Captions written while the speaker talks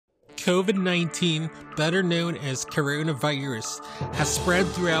COVID-19, better known as coronavirus, has spread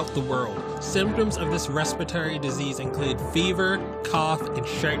throughout the world. Symptoms of this respiratory disease include fever, cough, and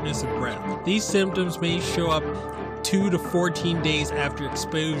shortness of breath. These symptoms may show up 2 to 14 days after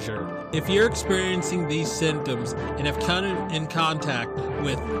exposure. If you're experiencing these symptoms and have come in contact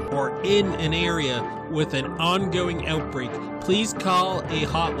with or in an area with an ongoing outbreak, please call a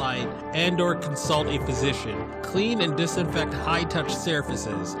hotline and/or consult a physician. Clean and disinfect high-touch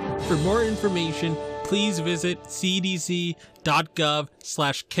surfaces. For more information, please visit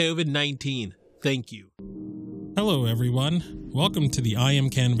cdc.gov/COVID-19. Thank you. Hello, everyone. Welcome to the I Am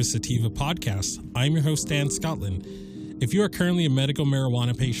Cannabis Sativa podcast. I'm your host, Dan Scotland. If you are currently a medical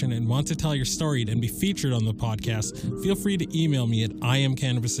marijuana patient and want to tell your story and be featured on the podcast, feel free to email me at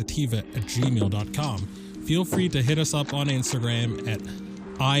iamcannabissativa@gmail.com. Feel free to hit us up on Instagram at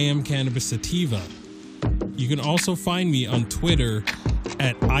iamcannabissativa. You can also find me on Twitter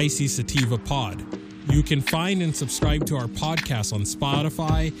at ICSativaPod. You can find and subscribe to our podcast on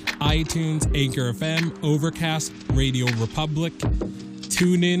Spotify, iTunes, Anchor FM, Overcast, Radio Republic,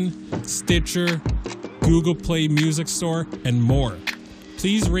 TuneIn, Stitcher, Google Play Music Store, and more.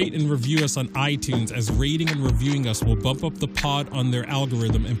 Please rate and review us on iTunes, as rating and reviewing us will bump up the pod on their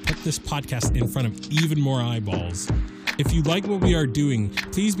algorithm and put this podcast in front of even more eyeballs. If you like what we are doing,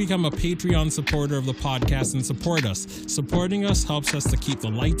 please become a Patreon supporter of the podcast and support us. Supporting us helps us to keep the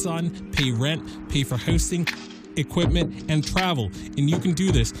lights on, pay rent, pay for hosting, equipment, and travel. And you can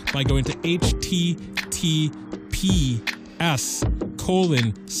do this by going to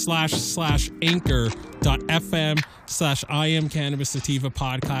https://anchor.fm/iamcannabissativa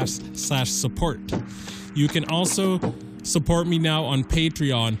podcast/support. You can also support me now on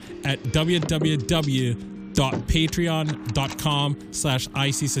Patreon at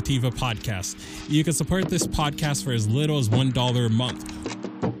www.patreon.com/ICSativa podcast. You can support this podcast for as little as $1 a month.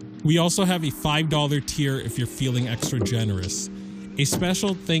 We also have a $5 tier if you're feeling extra generous. A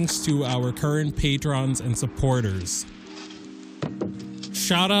special thanks to our current patrons and supporters.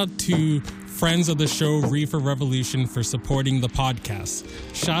 Shout out to friends of the show, Reefer Revolution, for supporting the podcast.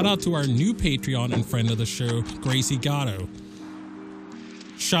 Shout out to our new Patreon and friend of the show, Gracie Gatto.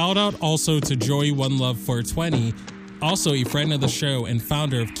 Shout out also to Joey One Love 420, also a friend of the show and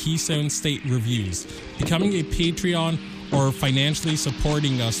founder of Keystone State Reviews. Becoming a Patreon or financially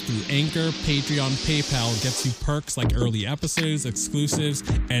supporting us through Anchor, Patreon, PayPal gets you perks like early episodes, exclusives,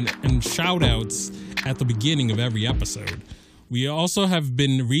 and shout outs at the beginning of every episode. We also have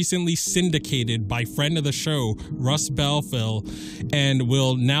been recently syndicated by friend of the show, Russ Belfill, and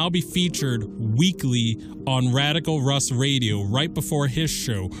will now be featured weekly on Radical Russ Radio right before his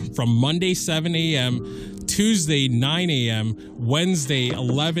show from Monday 7 a.m., Tuesday 9 a.m., Wednesday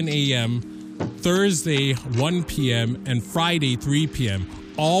 11 a.m., Thursday 1 p.m., and Friday 3 p.m.,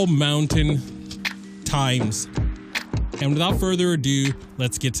 all mountain times. And without further ado,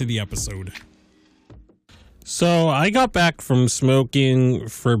 let's get to the episode. So I got back from smoking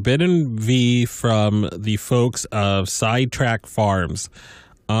Forbidden V from the folks of Sidetrack Farms.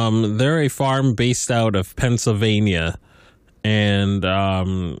 They're a farm based out of Pennsylvania, and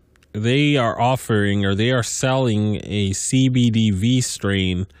they are selling a CBD V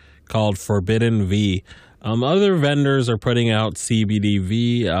strain called Forbidden V. Other vendors are putting out CBD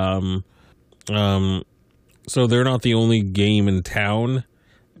V, so they're not the only game in town,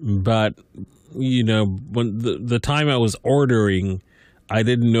 but you know, when the time I was ordering, I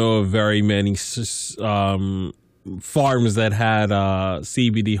didn't know of very many farms that had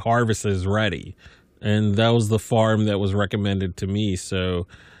CBD harvests ready, and that was the farm that was recommended to me. So,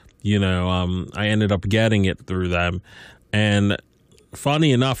 you know, I ended up getting it through them. And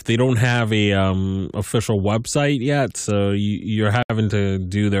funny enough, they don't have a official website yet, so you're having to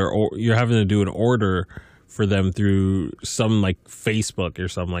do an order for them through some like Facebook or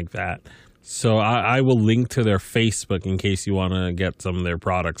something like that. So I will link to their Facebook in case you want to get some of their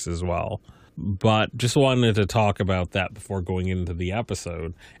products as well. But just wanted to talk about that before going into the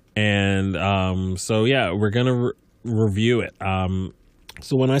episode. And so, yeah, we're going to review it.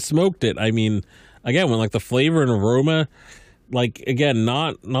 So when I smoked it, I mean, again, when like the flavor and aroma, like, again,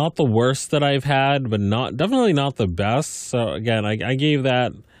 not the worst that I've had, but definitely not the best. So again, I gave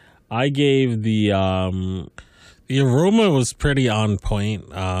the aroma was pretty on point.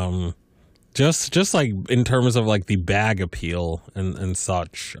 Just like in terms of like the bag appeal and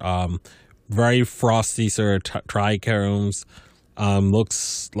such, very frosty sort of trichomes,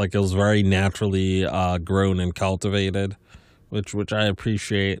 looks like it was very naturally grown and cultivated, which I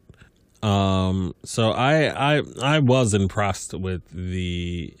appreciate. So I was impressed with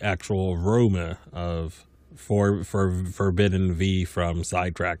the actual aroma of for Forbidden V from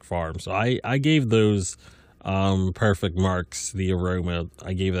Sidetrack Farm. So I gave those perfect marks. The aroma,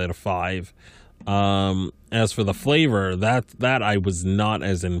 I gave that a 5. As for the flavor, that I was not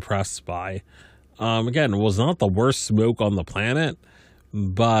as impressed by. Again, it was not the worst smoke on the planet,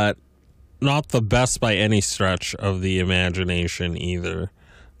 but not the best by any stretch of the imagination either.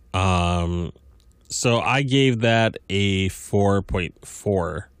 So I gave that a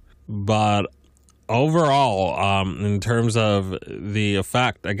 4.4. But overall, in terms of the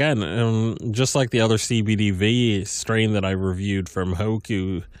effect, again, just like the other CBDV strain that I reviewed from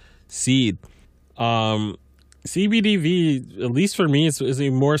Hoku Seed, CBDV, at least for me, is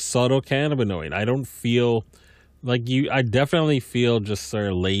a more subtle cannabinoid. I don't feel like I definitely feel just sort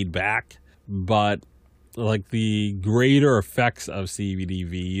of laid back, but like the greater effects of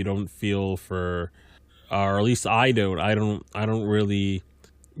CBDV, you don't feel for, or at least I don't really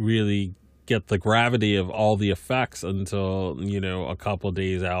get the gravity of all the effects until, a couple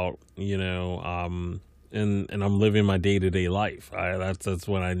days out, and I'm living my day-to-day life. That's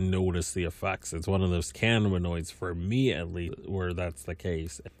when I notice the effects. It's one of those cannabinoids, for me at least, where that's the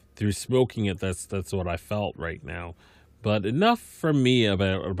case. Through smoking it, that's what I felt right now. But enough from me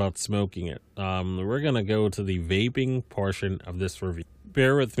about smoking it. We're gonna go to the vaping portion of this review.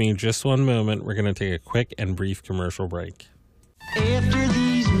 Bear with me just one moment. We're gonna take a quick and brief commercial break. After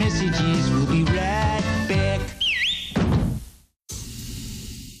these messages, we'll be right back.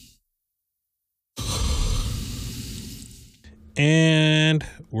 And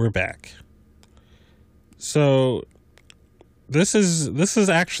we're back. So this is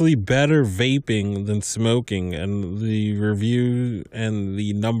actually better vaping than smoking, and the review and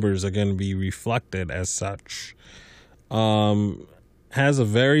the numbers are going to be reflected as such. Has a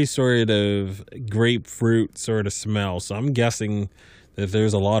very sort of grapefruit sort of smell, so I'm guessing that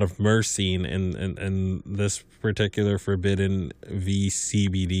there's a lot of myrcene in this particular Forbidden V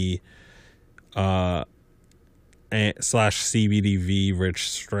CBD slash CBDV rich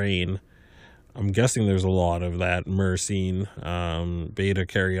strain. I'm guessing there's a lot of that myrcene, beta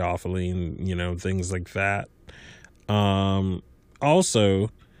caryophyllene, things like that. Also,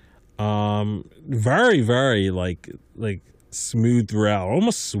 very, very like smooth throughout,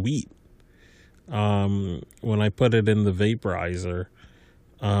 almost sweet. When I put it in the vaporizer.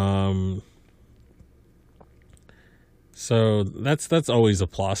 So that's always a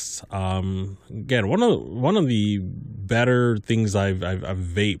plus. Again, one of the better things I've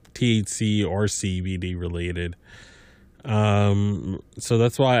vaped, THC or CBD related. So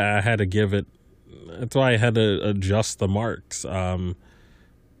that's why I had to give it. That's why I had to adjust the marks.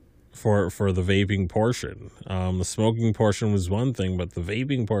 For the vaping portion. The smoking portion was one thing, but the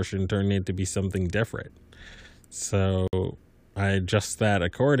vaping portion turned out to be something different. So I adjust that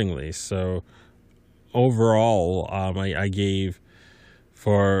accordingly. So overall, I gave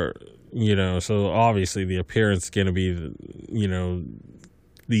for, so obviously the appearance is going to be,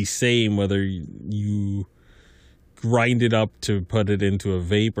 the same whether you grind it up to put it into a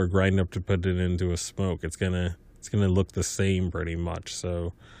vape or grind it up to put it into a smoke. It's gonna look the same pretty much.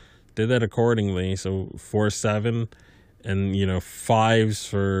 So did that accordingly. So 4.7 and 5s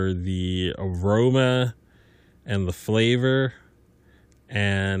for the aroma and the flavor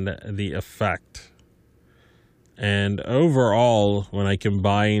and the effect. And overall, when I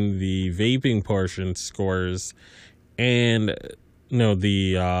combine the vaping portion scores and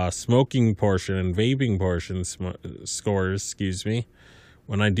the smoking portion and vaping portion scores,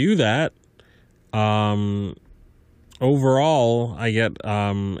 when I do that, overall, I get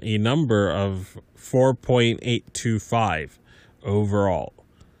a number of 4.825 overall.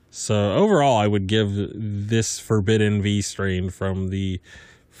 So overall, I would give this Forbidden V strain from the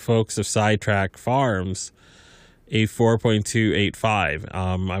folks of Sidetrack Farms a 4.285.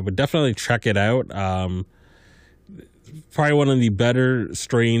 I would definitely check it out. Probably one of the better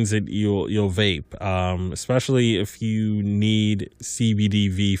strains that you'll vape, especially if you need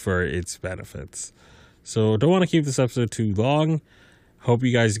CBDV for its benefits. So don't want to keep this episode too long. Hope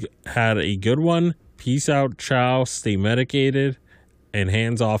you guys had a good one. Peace out, ciao, stay medicated, and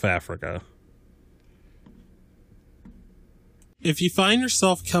hands off Africa. If you find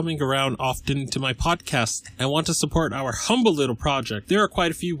yourself coming around often to my podcast and want to support our humble little project, there are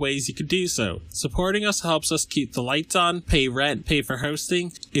quite a few ways you could do so. Supporting us helps us keep the lights on, pay rent, pay for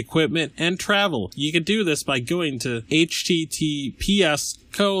hosting, equipment, and travel. You can do this by going to https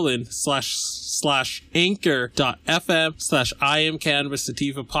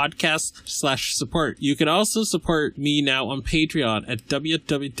bit.ly/anchor.fm/IamCannabisSativa podcast/support. You can also support me now on Patreon at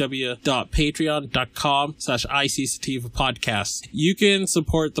www.patreon.com/ICSativa podcast. You can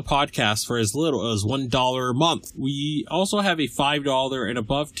support the podcast for as little as $1 a month. We also have a $5 and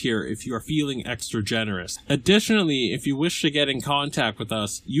above tier if you are feeling extra generous. Additionally, if you wish to get in contact with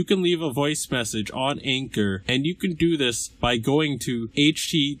us, you can leave a voice message on Anchor, and you can do this by going to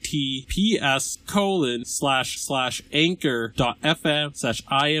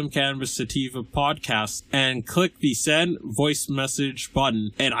https://anchor.fm/IamCannabisSativa podcast and click the send voice message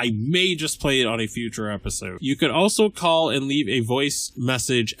button, and I may just play it on a future episode. You can also call and leave a voice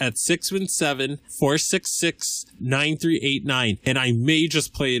message at 617-466-9389, and I may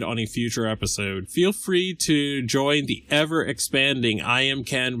just play it on a future episode. Feel free to join the ever-expanding I Am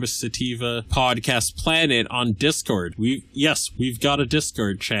Cannabis Sativa podcast planet on Discord. We've got a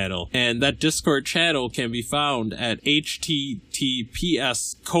Discord channel, and that Discord channel can be found at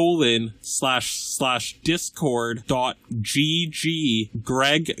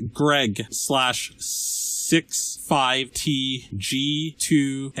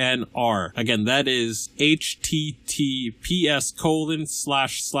Again, that is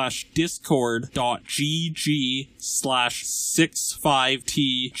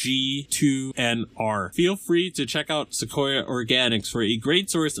https://discord.gg/65tg2nr. Feel free to check out Sequoia Organics for a great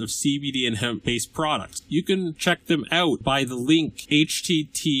source of CBD and hemp-based products. You can check them out by the link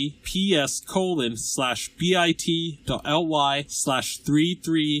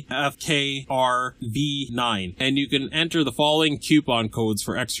https://bit.ly/33fkrv9, and you can enter the following coupon codes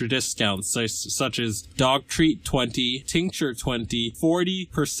for extra discounts such as Dog Treat 20, Tincture 20,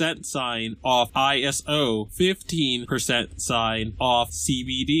 40% off ISO, 15% off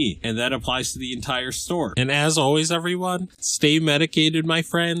CBD, and that applies to the entire store. And as always, everyone, stay medicated, my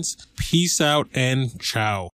friends. Peace out and ciao.